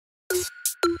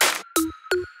Hey,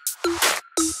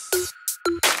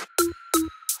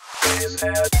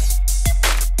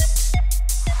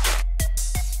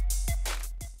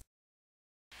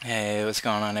 what's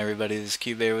going on everybody? This is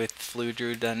Qbear with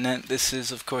FluidDruid.net. This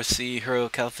is of course the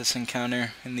Heroic Halfus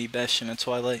Encounter in the Bastion of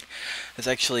Twilight. I was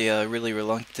actually really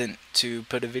reluctant to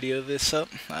put a video of this up.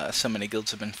 So many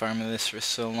guilds have been farming this for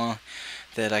so long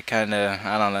that I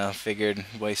don't know, figured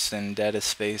wasting data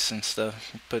space and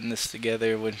stuff, putting this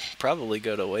together would probably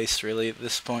go to waste really at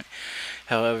this point.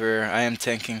 However, I am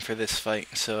tanking for this fight,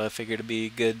 so I figured it'd be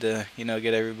good to,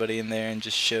 get everybody in there and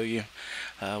just show you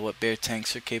what bear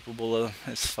tanks are capable of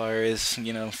as far as,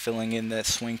 filling in that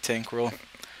swing tank role.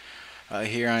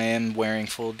 Here I am wearing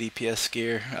full DPS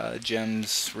gear,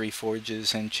 gems,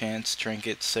 reforges, enchants,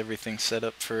 trinkets, everything set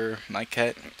up for my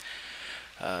cat.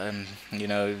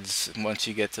 Once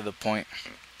you get to the point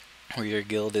where your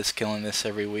guild is killing this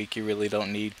every week, you really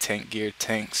don't need tank gear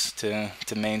tanks to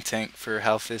main tank for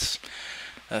Halfus.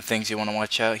 Things you want to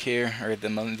watch out here are the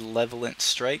malevolent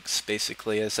strikes.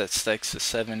 Basically, as that stacks to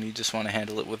 7, you just want to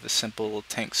handle it with a simple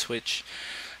tank switch.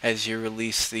 As you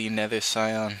release the Nether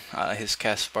Scion, his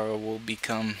cast bar will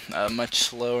become much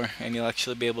slower, and you'll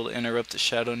actually be able to interrupt the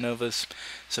Shadow Novas.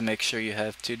 So make sure you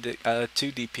have two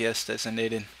DPS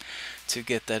designated to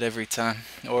get that every time,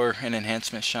 or an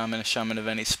enhancement shaman, a shaman of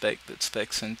any spec that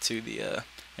specs into the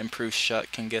improved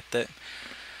shot can get that,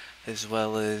 as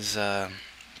well as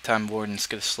Time Warden's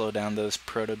going to slow down those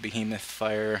proto-behemoth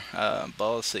fire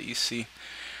balls that you see,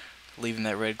 leaving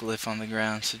that red glyph on the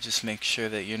ground, so just make sure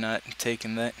that you're not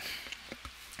taking that.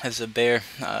 As a bear,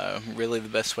 really the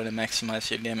best way to maximize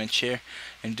your damage here,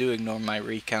 and do ignore my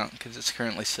recount because it's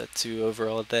currently set to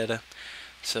overall data,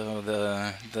 so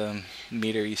the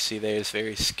meter you see there is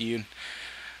very skewed.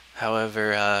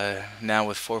 However, now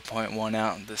with 4.1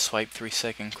 out, the swipe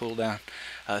 3-second cooldown,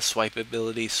 swipe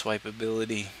ability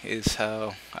is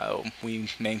how we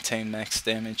maintain max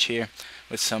damage here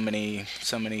with so many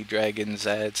dragons,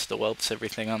 adds, the whelps,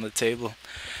 everything on the table.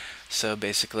 So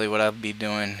basically what I'll be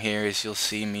doing here is you'll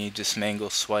see me just mangle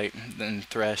swipe, then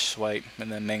thrash swipe,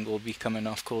 and then mangle will be coming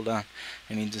off cooldown,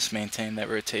 and you just maintain that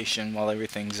rotation while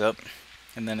everything's up.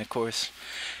 And then of course,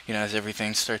 as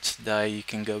everything starts to die, you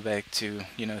can go back to,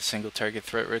 single target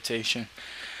threat rotation.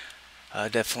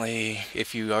 Definitely,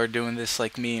 if you are doing this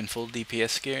like me in full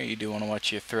DPS gear, you do want to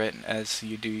watch your threat as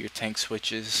you do your tank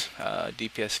switches.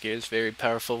 DPS gear is very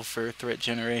powerful for threat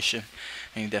generation,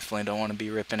 and you definitely don't want to be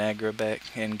ripping aggro back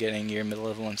and getting your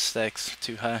malevolent stacks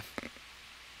too high.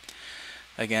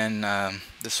 Again,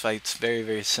 this fight's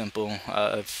very simple.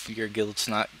 If your guild's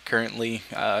not currently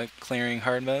clearing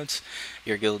hard modes,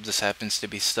 your guild just happens to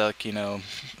be stuck,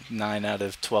 9 out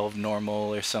of 12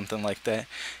 normal or something like that,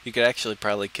 you could actually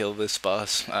probably kill this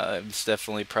boss. It's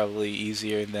definitely probably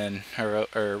easier than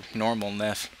normal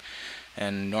Nef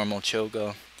and normal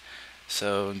Cho'Gall.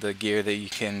 So the gear that you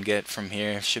can get from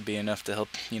here should be enough to help,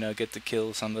 get the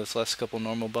kills on those last couple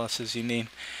normal bosses you need,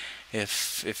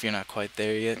 if you're not quite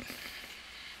there yet.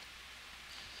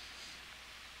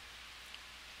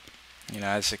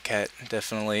 As a cat,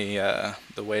 definitely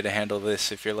the way to handle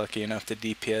this, if you're lucky enough to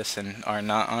DPS and are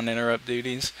not on interrupt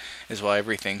duties, is while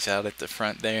everything's out at the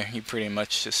front there, you pretty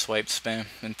much just swipe spam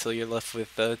until you're left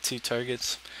with 2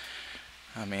 targets.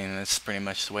 I mean, that's pretty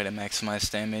much the way to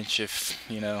maximize damage. If,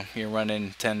 you're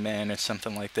running 10 man or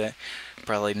something like that, you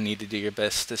probably need to do your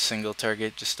best to single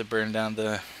target just to burn down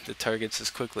the targets as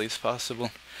quickly as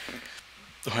possible.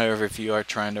 However, if you are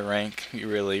trying to rank, you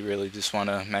really just want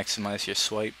to maximize your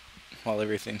swipe while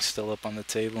everything's still up on the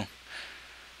table.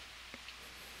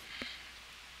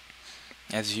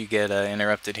 As you get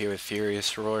interrupted here with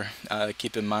Furious Roar,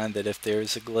 keep in mind that if there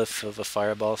is a glyph of a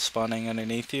fireball spawning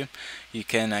underneath you, you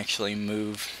can actually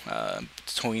move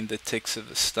between the ticks of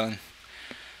the stun.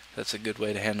 That's a good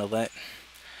way to handle that.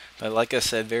 But like I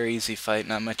said, very easy fight,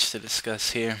 not much to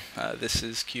discuss here. This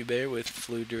is Qbear with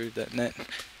FluidDruid.net.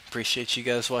 Appreciate you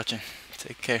guys watching.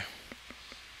 Take care.